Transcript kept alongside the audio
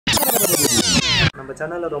நம்ம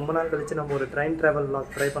சேனல்ல ரொம்ப நாள் கழிச்சு நம்ம ஒரு ட்ரெயின் டிராவல் vlog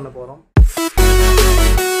ட்ரை பண்ண போறோம்.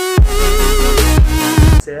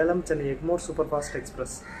 Salem Chennai Egmore super fast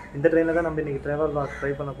express இந்த ட்ரெயின்ல தான் நம்ம இன்னைக்கு டிராவல் vlog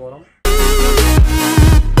ட்ரை பண்ண போறோம்.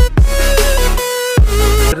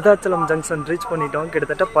 vriddhachalam ஜங்ஷன் ரீச் பண்ணிட்டோம்.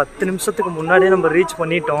 கிட்டத்தட்ட 10 நிமிஷத்துக்கு முன்னாடியே நம்ம ரீச்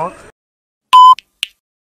பண்ணிட்டோம்.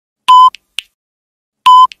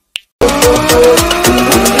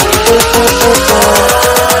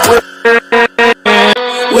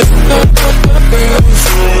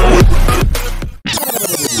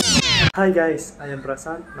 Hi guys, I am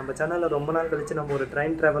Prasant. நம்ம சேனல்ல ரொம்ப நாள் கழிச்சு நம்ம ஒரு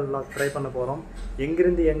ட்ரெயின் டிராவல் vlog ட்ரை பண்ண போறோம்.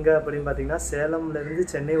 எங்கிருந்து எங்க அப்படினு பாத்தீங்கன்னா சேலம்ல இருந்து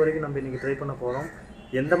சென்னை வரைக்கும் நம்ம இன்னைக்கு ட்ரை பண்ண போறோம்.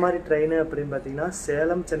 எந்த மாதிரி ட்ரெயின் அப்படினு பாத்தீங்கன்னா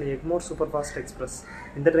Salem Chennai Egmore super fast express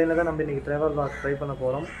இந்த ட்ரெயின்ல தான் நம்ம இன்னைக்கு டிராவல் vlog ட்ரை பண்ண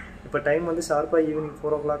போறோம். இப்போ டைம் வந்து ஷார்ப்பா ஈவினிங்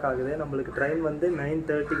 4 o'clock ஆகுது. நம்மளுக்கு ட்ரெயின் வந்து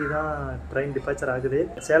 9:30க்கு தான் ட்ரெயின் டிபார்ச்சர் ஆகுது.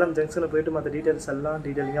 சேலம் ஜங்ஷனில் போயிட்டு மற்ற டீட்டெயில்ஸ் எல்லாம்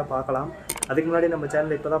டீட்டெயிலிங்காக பார்க்கலாம். அதுக்கு முன்னாடி நம்ம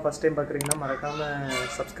சேனல் இப்போ தான் ஃபஸ்ட் டைம் பார்க்குறீங்கன்னா மறக்காமல்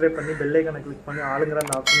சப்ஸ்கிரைப் பண்ணி பெல் ஐக்கானை கிளிக் பண்ணி ஆளுங்கிற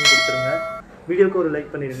அந்த ஆப்ஷனையும் கொடுத்துருங்க. வீடியோக்கு ஒரு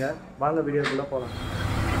லைக் பண்ணிடுங்க. வாங்க வீடியோக்குள்ளே போகலாம்.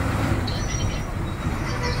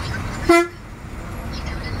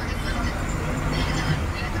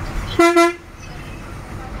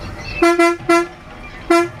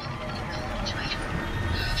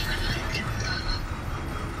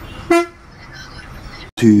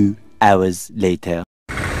 Two hours later.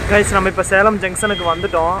 கைஸ் நம்ம இப்போ சேலம் ஜங்ஷனுக்கு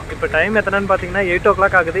வந்துட்டோம். இப்போ டைம் எத்தனைன்னு பார்த்தீங்கன்னா 8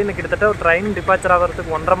 o'clock ஆகுது. இன்னும் கிட்டத்தட்ட ஒரு ட்ரெயின் டிபார்ச்சர்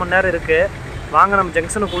ஆகிறதுக்கு 1.5 மணி நேரம் இருக்குது. வாங்க நம்ம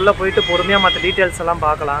ஜங்ஷனுக்குள்ளே போயிட்டு பொறுமையாக மற்ற டீட்டெயில்ஸ் எல்லாம்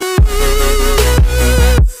பார்க்கலாம்.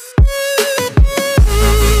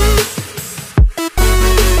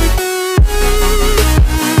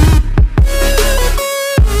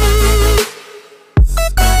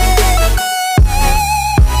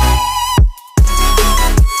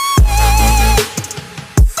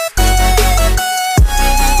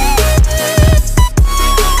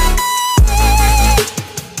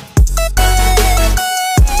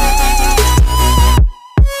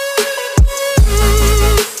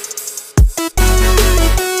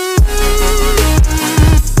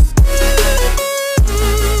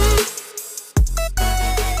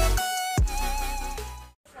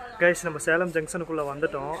 கைஸ் நம்ம சேலம் ஜங்ஷனுக்குள்ளே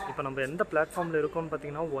வந்துட்டோம். இப்போ நம்ம எந்த பிளாட்ஃபார்மில் இருக்கோம்னு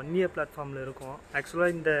பார்த்தீங்கன்னா 1A பிளாட்ஃபார்மில் இருக்கோம்.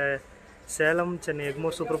 ஆக்சுவலாக இந்த Salem Chennai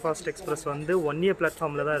Egmore super fast express வந்து 1A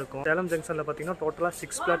பிளாட்ஃபார்மில் தான் இருக்கும். சேலம் ஜங்ஷனில் பார்த்தீங்கன்னா டோட்டலாக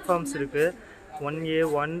 6 பிளாட்ஃபார்ம்ஸ் இருக்குது. 1A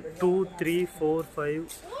 1 2 3 4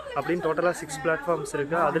 5 அப்படின்னு டோட்டலாக 6 பிளாட்ஃபார்ம்ஸ்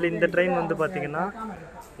இருக்குது. அதில் இந்த ட்ரெயின் வந்து பார்த்திங்கன்னா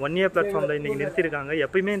 1A பிளாட்ஃபார்மில் இன்றைக்கி நிறுத்தியிருக்காங்க.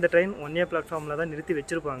 எப்பயுமே இந்த ட்ரெயின் 1A பிளாட்ஃபார்மில் தான் நிறுத்தி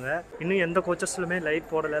வச்சுருப்பாங்க. இன்னும் எந்த கோச்சஸ்லுமே லைட்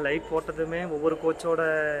போடலை. லைட் போட்டதுமே ஒவ்வொரு கோச்சோட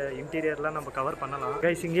இன்டீரியர்லாம் நம்ம கவர் பண்ணலாம்.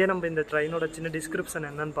 கைஸ் இங்கேயே நம்ம இந்த ட்ரெயினோட சின்ன டிஸ்கிரிப்ஷன்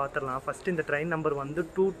என்னன்னு பார்த்துடலாம். ஃபஸ்ட்டு இந்த ட்ரெயின் நம்பர் வந்து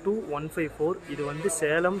 22154. இது வந்து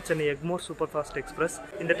Salem Chennai Egmore super fast express.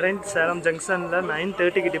 இந்த ட்ரெயின் சேலம் ஜங்ஷனில்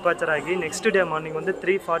 9:30க்கு டிபார்ச்சர் ஆகி நெக்ஸ்ட் டே மார்னிங் வந்து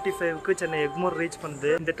 3:45க்கு சென்னை எக்மோர் ரீச்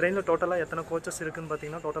பண்ணுது. இந்த ட்ரெயினில் டோட்டலாக எத்தனை கோச்சஸ் இருக்குன்னு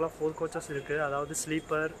பார்த்தீங்கன்னா டோட்டலாக 4 கோச்சஸ் இருக்குது. அதாவது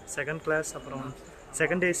ஸ்லீப்பர், செகண்ட் கிளாஸ், அப்புறம்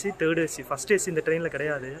second AC, third AC. First AC இந்த ட்ரெயினில்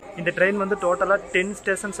கிடையாது. இந்த ட்ரெயின் வந்து டோட்டலாக 10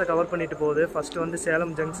 ஸ்டேஷன்ஸை கவர் பண்ணிட்டு போகுது. ஃபஸ்ட்டு வந்து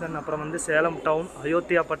சேலம் ஜங்ஷன், அப்புறம் வந்து Salem down,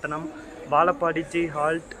 Ayothiyapattinam, பாலப்பாடி, G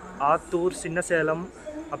halt, Attur, Chinnasalem,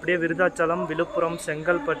 அப்படியே விருதாச்சலம், விழுப்புரம்,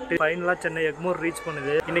 செங்கல்பட்டு, ஃபைனலாக சென்னை எக்மோர் ரீச்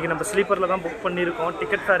பண்ணுது. இன்றைக்கி நம்ம ஸ்லீப்பரில் தான் புக் பண்ணியிருக்கோம்.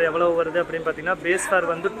 டிக்கெட் ஃபேர் எவ்வளோ வருது அப்படின்னு பார்த்தீங்கன்னா பேஸ்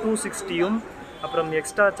ஃபேர் வந்து 260யும் அப்புறம்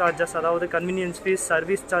எக்ஸ்ட்ரா சார்ஜஸ் அதாவது கன்வீனியன்ஸ் ஃபீஸ்,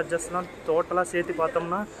 சர்வீஸ் சார்ஜஸ்லாம் டோட்டலாக சேர்த்து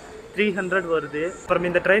பார்த்தோம்னா 300 வருது. அப்புறம்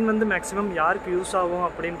இந்த ட்ரெயின் வந்து மேக்ஸிமம் யாருக்கு யூஸ் ஆகும்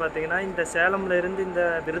அப்படின்னு பார்த்தீங்கன்னா இந்த சேலமில் இருந்து இந்த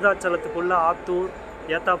விருதாச்சலத்துக்குள்ளே ஆத்தூர்,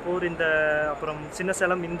 ஏத்தாப்பூர், இந்த அப்புறம்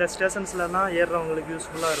சின்னசேலம் இந்த ஸ்டேஷன்ஸ்லாம் ஏறுறவங்களுக்கு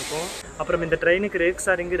யூஸ்ஃபுல்லாக இருக்கும். அப்புறம் இந்த ட்ரெயினுக்கு ரேக்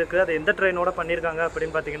ஷேரிங் இருக்குது. அது எந்த ட்ரெயினோட பண்ணியிருக்காங்க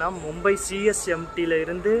அப்படின்னு பார்த்தீங்கன்னா மும்பை CSMTயில்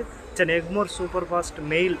இருந்து Chennai Egmore super fast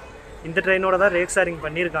mail இந்த ட்ரெயினோட தான் ரேக் ஷேரிங்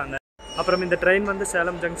பண்ணியிருக்காங்க. அப்புறம் இந்த ட்ரெயின் வந்து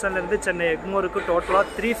சேலம் ஜங்ஷன்லேருந்து சென்னை எக்மோருக்கு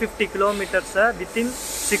டோட்டலாக 350 கிலோமீட்டர்ஸை வித்தின்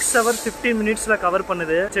 6 hours 15 minutesல கவர்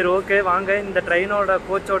பண்ணுது. சரி ஓகே, வாங்க இந்த ட்ரெயினோட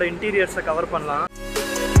கோச்சோட இன்டீரியர்ஸை கவர் பண்ணலாம்.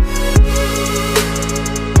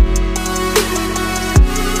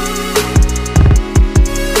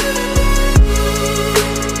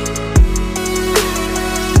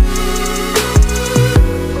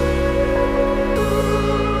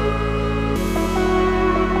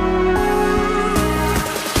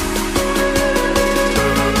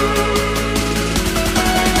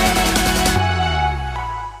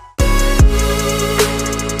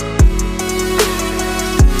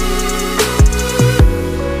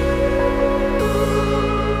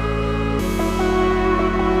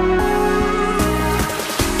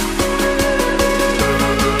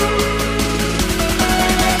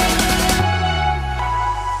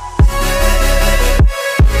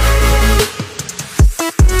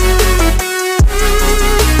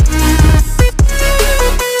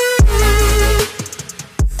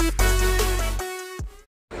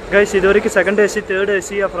 கைஸ் இது வரைக்கும் செகண்ட் ஏசி தேர்ட்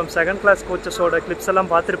ஏசி அப்புறம் செகண்ட் கிளாஸ் கோச்சஸோட கிளிப்ஸ் எல்லாம்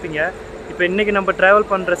பார்த்துருப்பீங்க. இப்போ இன்றைக்கி நம்ம ட்ராவல்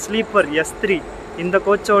பண்ணுற ஸ்லீப்பர் S3 இந்த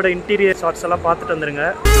கோச்சோட இன்டீரியர் ஷார்ட்ஸ் எல்லாம் பார்த்துட்டு வந்துருங்க.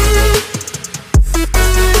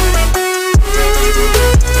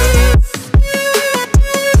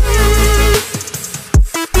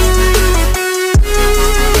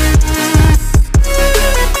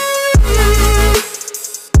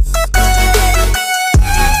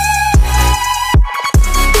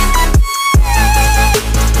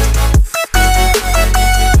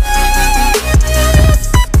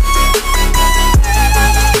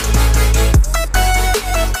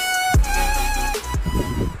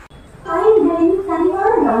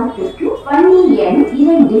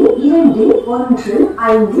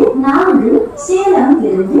 சேலம்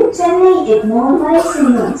இருந்து சென்னை எக்மோர் வரை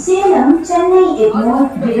செல்லும் சேலம் சென்னை எக்மோர்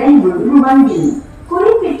விரைவு வண்டி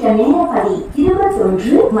குறிப்பிட்ட நேரப்படி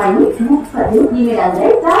 21:30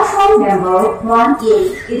 பிளாட்ஃபார்ம் நம்பர் 1A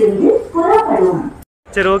இருந்து புறப்படும்.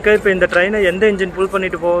 சரி ஓகே, இப்போ இந்த ட்ரெயினை எந்த இன்ஜின் புல்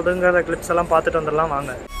பண்ணிட்டு போகுதுங்கிற கிளிப்ஸ் எல்லாம் பார்த்துட்டு வந்துடலாம்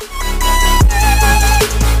வாங்க.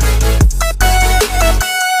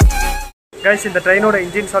 கைஸ் இந்த ட்ரெயினோட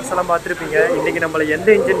இன்ஜின் ஷார்ட்ஸ் எல்லாம் பார்த்துருப்பீங்க. இன்றைக்கி நம்மளை எந்த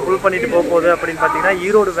இன்ஜின் புல் பண்ணிட்டு போக போகுது அப்படின்னு பார்த்தீங்கன்னா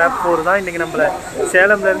ஈரோடு வேப் 4 தான் இன்றைக்கி நம்மளை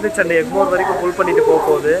சேலம்லேருந்து சென்னை எக்மோர் வரைக்கும் புல் பண்ணிட்டு போக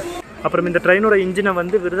போகுது. அப்புறம் இந்த ட்ரெயினோட இன்ஜினை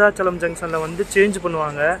வந்து விருதாச்சலம் ஜங்ஷனில் வந்து சேஞ்ச்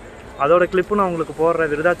பண்ணுவாங்க. அதோட கிளிப்பு நான் உங்களுக்கு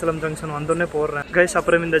போடுறேன், விருதாச்சலம் ஜங்ஷன் வந்தோடனே போடுறேன் கைஸ்.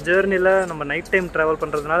 அப்புறம் இந்த ஜேர்னியில் நம்ம நைட் டைம் ட்ராவல்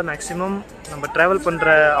பண்ணுறதுனால மேக்ஸிமம் நம்ம ட்ராவல் பண்ணுற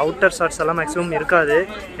அவுட்டர் ஷார்ட்ஸ் எல்லாம் மேக்ஸிமம் இருக்காது.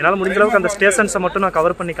 என்னால் முடிஞ்ச அளவுக்கு அந்த ஸ்டேஷன்ஸை மட்டும் நான்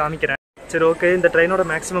கவர் பண்ணி காமிக்கிறேன். சரி ஓகே, இந்த ட்ரெயினோட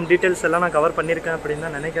மேக்ஸிமம் டீட்டெயில்ஸ் எல்லாம் நான் கவர் பண்ணியிருக்கேன் அப்படின்னு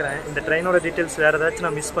தான் நினைக்கிறேன். இந்த ட்ரெயினோட டீட்டெயில்ஸ் வேறு ஏதாச்சும்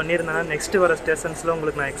நான் மிஸ் பண்ணியிருந்தேன்னா நெக்ஸ்ட் வர ஸ்டேஷன்ஸில்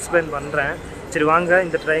உங்களுக்கு நான் எக்ஸ்பிளைன் பண்ணுறேன். சரி வாங்க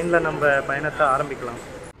இந்த ட்ரெயினில் நம்ம பயணத்தை ஆரம்பிக்கலாம்.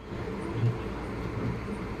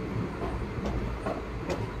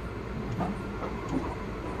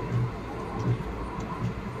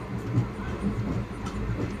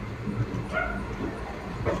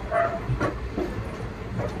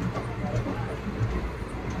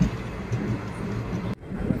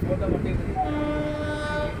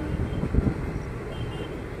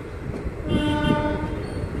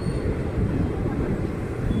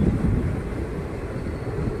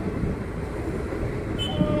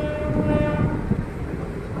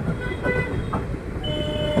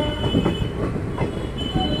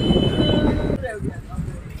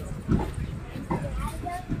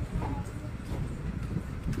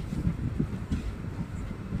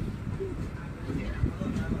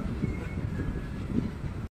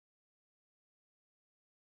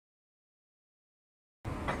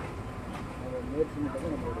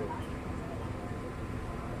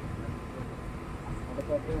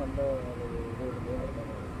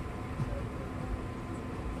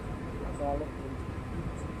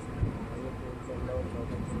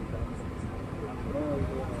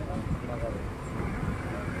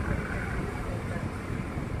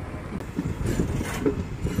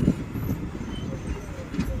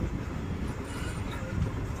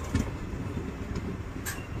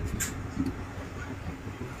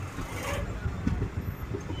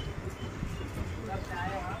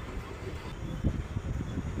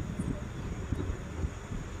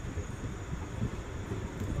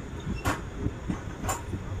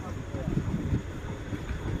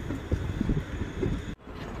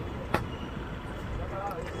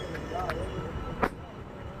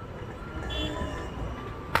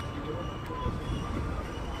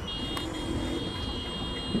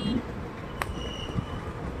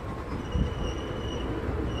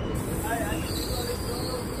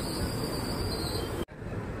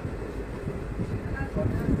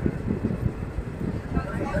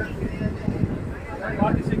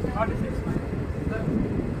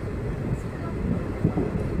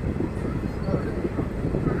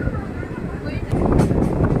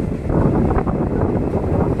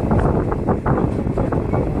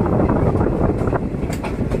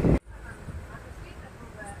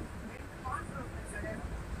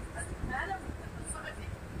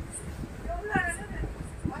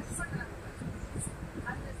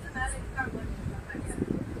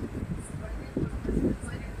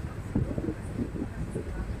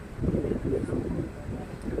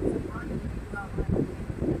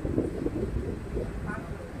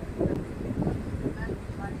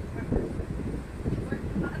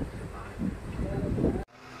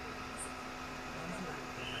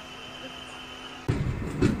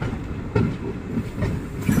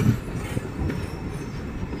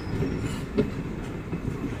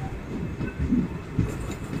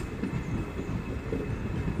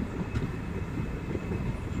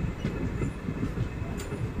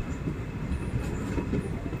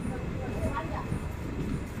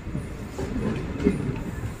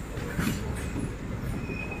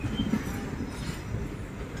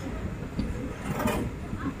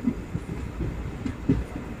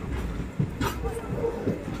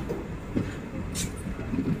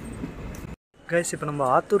 கைஸ் இப்போ நம்ம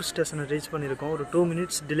ஆத்தூர் ஸ்டேஷனை ரீச் பண்ணியிருக்கோம். ஒரு 2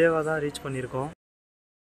 மினிட்ஸ் டிலேவாக தான் ரீச் பண்ணியிருக்கோம்.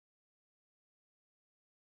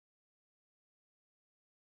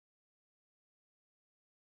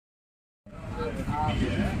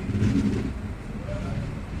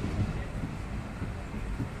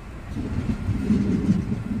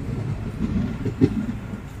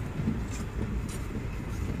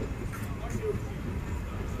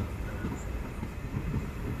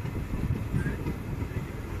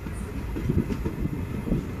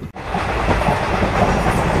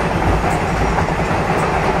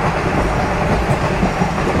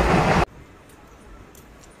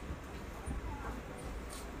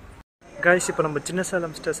 கைஸ் இப்போ நம்ம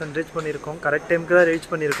சின்னசாலம் ஸ்டேஷன் ரீச் பண்ணியிருக்கோம். கரெக்ட் டைமுக்கு தான் ரீச்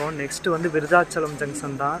பண்ணியிருக்கோம். நெக்ஸ்ட்டு வந்து விருதாச்சலம்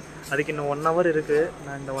ஜங்ஷன் தான். அதுக்கு இன்னும் 1 ஹவர் இருக்குது.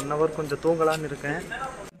 நான் இந்த 1 ஹவர் கொஞ்சம் தூங்கலான்னு இருக்கேன்.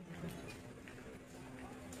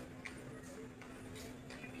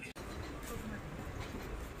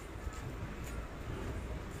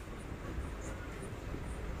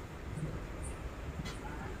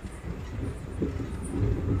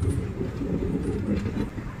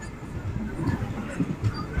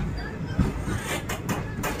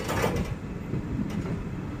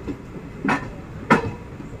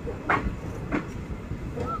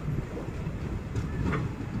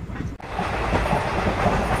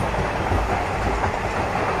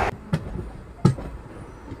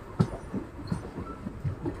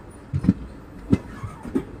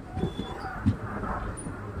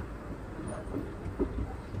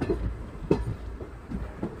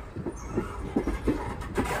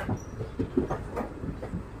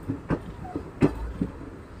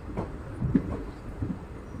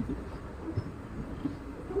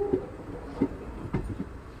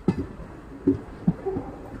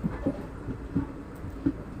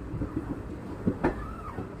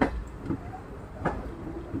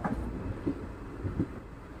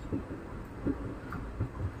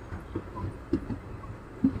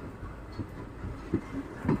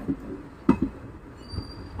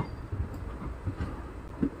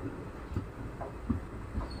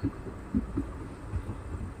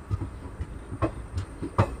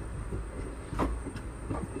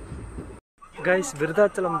 கைஸ்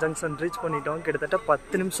விருதாச்சலம் ஜங்ஷன் ரீச் பண்ணிட்டோம். கிட்டத்தட்ட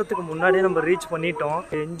 10 நிமிஷத்துக்கு முன்னாடியே நம்ம ரீச் பண்ணிட்டோம்.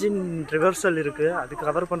 என்ஜின் ரிவர்சல் இருக்குது. அதுக்கு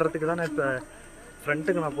கவர் பண்ணுறதுக்கு தான் நான் இப்போ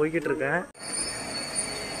ஃப்ரண்ட்டுக்கு நான் போய்கிட்டு இருக்கேன்.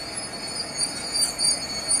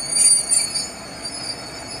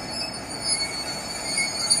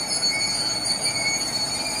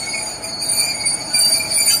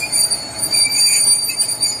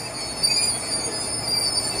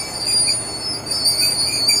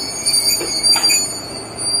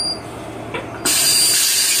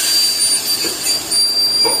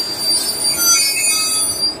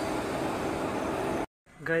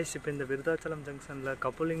 கைஸ் இப்போ இந்த விருதாச்சலம் ஜங்ஷனில்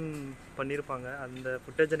கப்புலிங் பண்ணியிருப்பாங்க. அந்த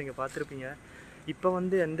ஃபுட்டேஜை நீங்கள் பார்த்துருப்பீங்க. இப்போ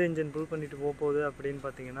வந்து எந்த இன்ஜின் புல் பண்ணிட்டு போகுது அப்படின்னு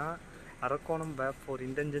பார்த்தீங்கன்னா அரக்கோணம் வேப் 4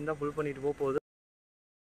 இந்த இன்ஜின் தான் புல் பண்ணிட்டு போகுது.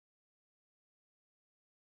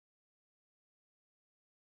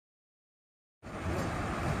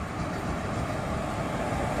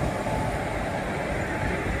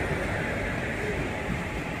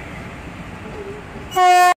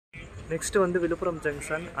 நெக்ஸ்ட்டு வந்து விழுப்புரம்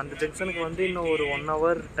ஜங்ஷன். அந்த ஜங்ஷனுக்கு வந்து இன்னும் ஒரு 1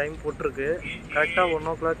 ஹவர் டைம் போட்டிருக்கு. கரெக்டாக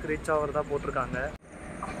 1 o'clock ரீச் ஆவர் தான் போட்டிருக்காங்க.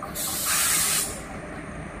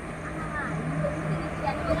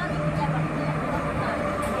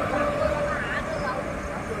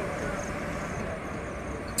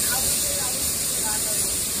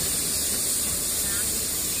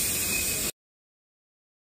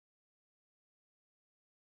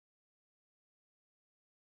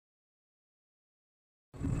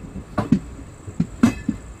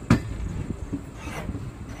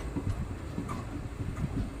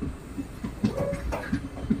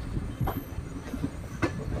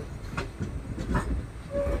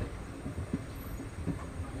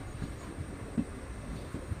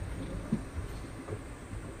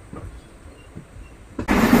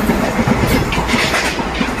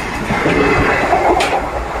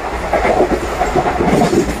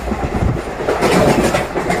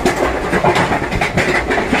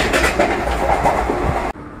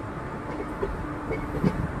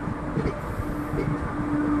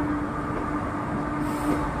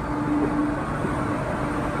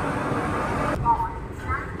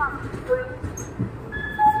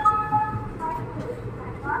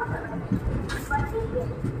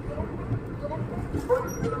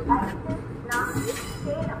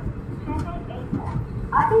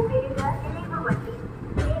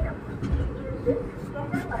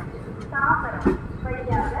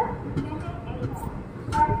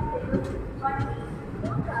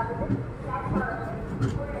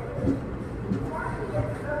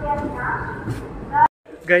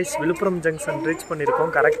 கைஸ், விழுப்புரம் ஜங்ஷன் ரீச்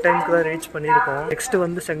பண்ணியிருக்கோம். கரெக்ட் டைமுக்கு தான் ரீச் பண்ணியிருக்கோம். நெக்ஸ்ட்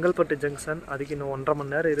வந்து செங்கல்பட்டு ஜங்ஷன், அதுக்கு இன்னும் 1.5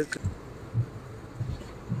 மணி நேரம் இருக்குது.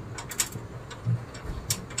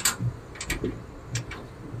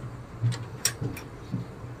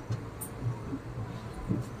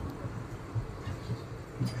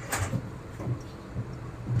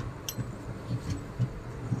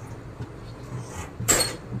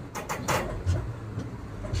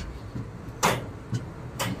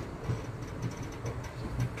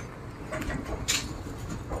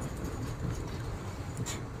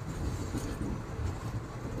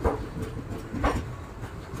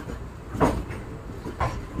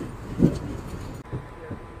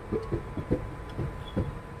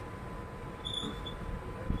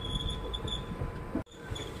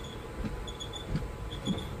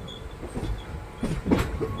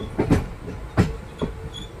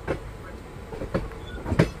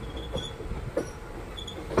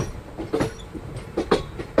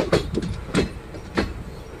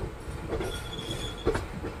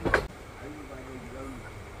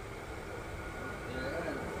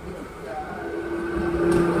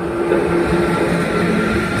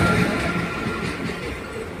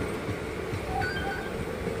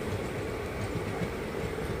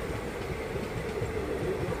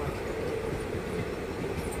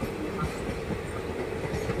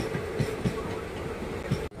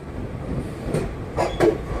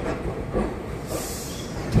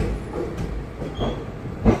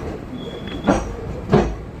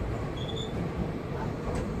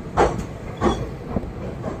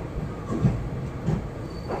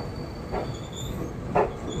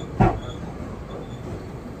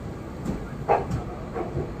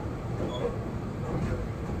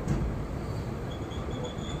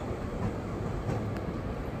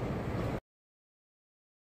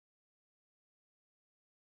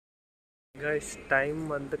 கைஸ், டைம்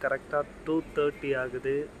வந்து கரெக்டாக 2:30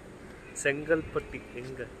 ஆகுது. செங்கல்பட்டு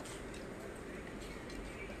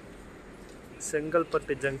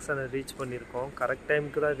செங்கல்பட்டு ஜங்ஷனை ரீச் பண்ணியிருக்கோம். கரெக்ட்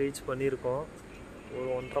டைமுக்கு தான் ரீச் பண்ணியிருக்கோம். ஒரு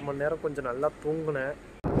 1.5 மணி நேரம் கொஞ்சம் நல்லா தூங்கினேன்.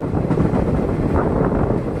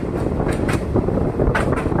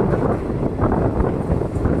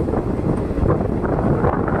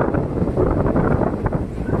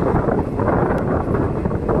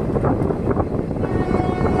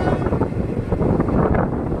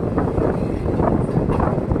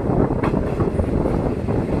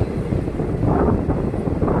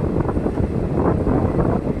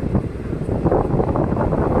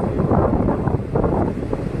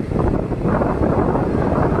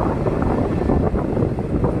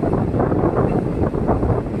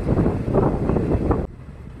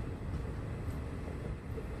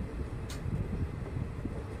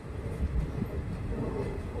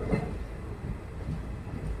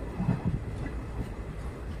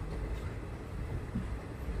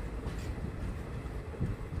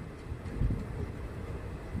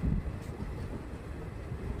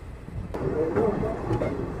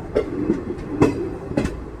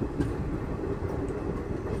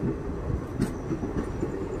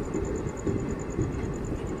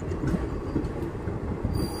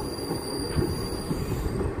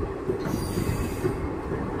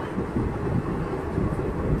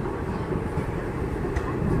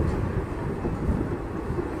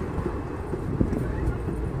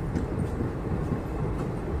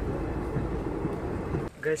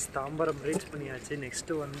 கைஸ், தாம்பரம் ரீச் பண்ணியாச்சு.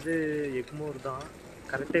 நெக்ஸ்ட்டு வந்து எக்மோர் தான்.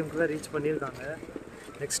 கரெக்ட் டைமுக்கு தான் ரீச் பண்ணியிருக்காங்க.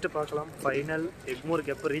 நெக்ஸ்ட்டு பார்க்கலாம் ஃபைனல்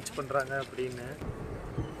எக்மோருக்கு எப்போ ரீச் பண்ணுறாங்க அப்படின்னு.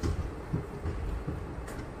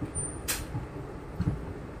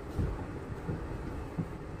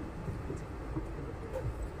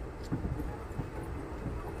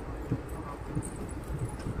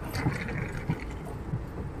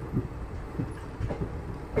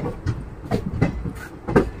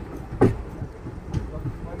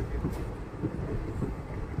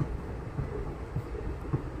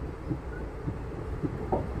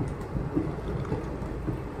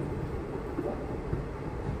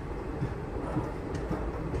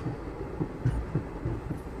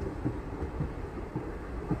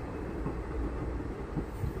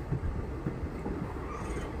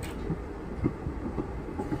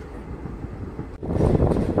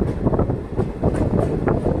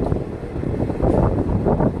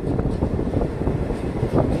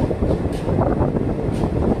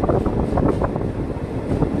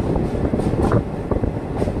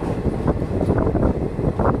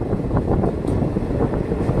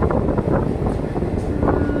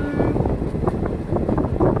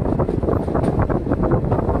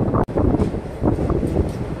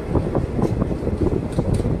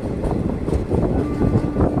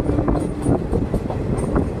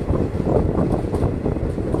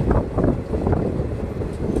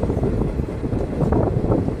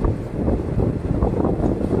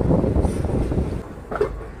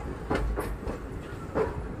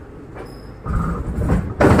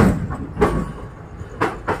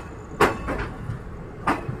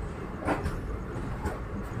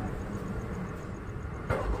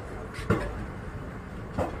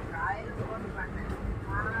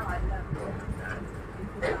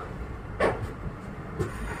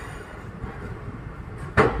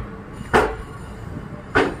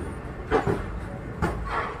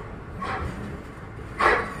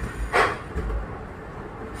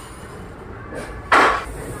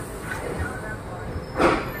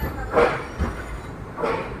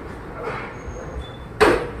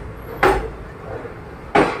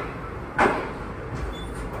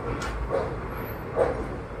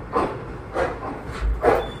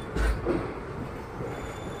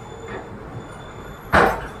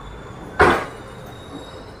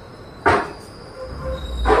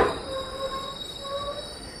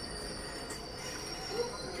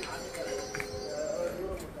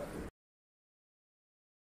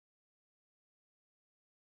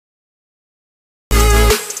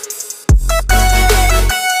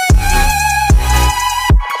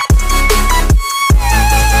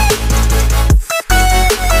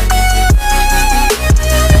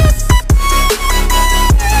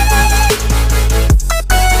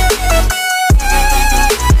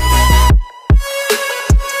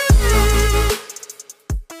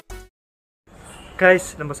 கைஸ்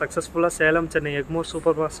நம்ம சக்ஸஸ்ஃபுல்லாக சேலம் சென்னை எக்மோர்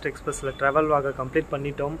சூப்பர் ஃபாஸ்ட் எக்ஸ்பிரஸில் ட்ராவல் வாக கம்ப்ளீட்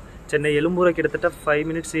பண்ணிட்டோம். சென்னை எழும்பூரை கிட்டத்தட்ட 5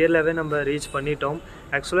 மினிட்ஸ் இயர்லாவே நம்ம ரீச் பண்ணிட்டோம்.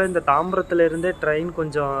 ஆக்சுவலாக இந்த தாம்பரத்துலேருந்தே ட்ரெயின்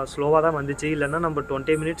கொஞ்சம் ஸ்லோவாக தான் வந்துச்சு, இல்லைன்னா நம்ம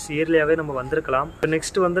 20 மினிட்ஸ் இயர்லியாகவே நம்ம வந்திருக்கலாம். இப்போ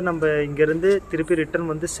நெக்ஸ்ட் வந்து நம்ம இங்கேருந்து திருப்பி ரிட்டர்ன்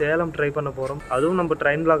வந்து சேலம் ட்ரை பண்ண போகிறோம். அதுவும் நம்ம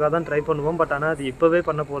ட்ரெயின் விளாகாக தான் ட்ரை பண்ணுவோம். பட் ஆனால் அது இப்போவே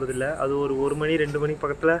பண்ண போகிறதில்ல. அது ஒரு 1 மணி 2 மணி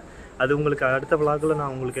பக்கத்தில் அது உங்களுக்கு அடுத்த விளாகில்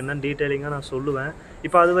நான் உங்களுக்கு என்ன டீட்டெயிலிங்காக நான் சொல்லுவேன்.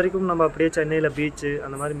 இப்போ அது வரைக்கும் நம்ம அப்படியே சென்னையில் பீச்சு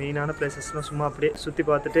அந்த மாதிரி மெயினான பிளேசஸ்லாம் சும்மா அப்படியே சுற்றி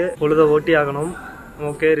பார்த்துட்டு பொழுதை ஓட்டி ஆகணும்.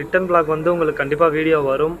 ஓகே, ரிட்டன் விளாக் வந்து உங்களுக்கு கண்டிப்பாக வீடியோ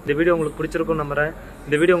வரும். இந்த வீடியோ உங்களுக்கு பிடிச்சிருக்கும்னு நம்புகிறேன்.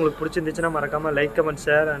 இந்த வீடியோ உங்களுக்கு பிடிச்சிருந்துச்சுன்னா மறக்காமல் லைக், கமெண்ட்,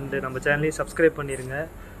 ஷேர் அண்ட் நம்ம சேனலையும் சப்ஸ்கிரைப் பண்ணிடுங்க.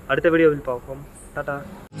 அடுத்த வீடியோவில் பார்ப்போம். டாடா.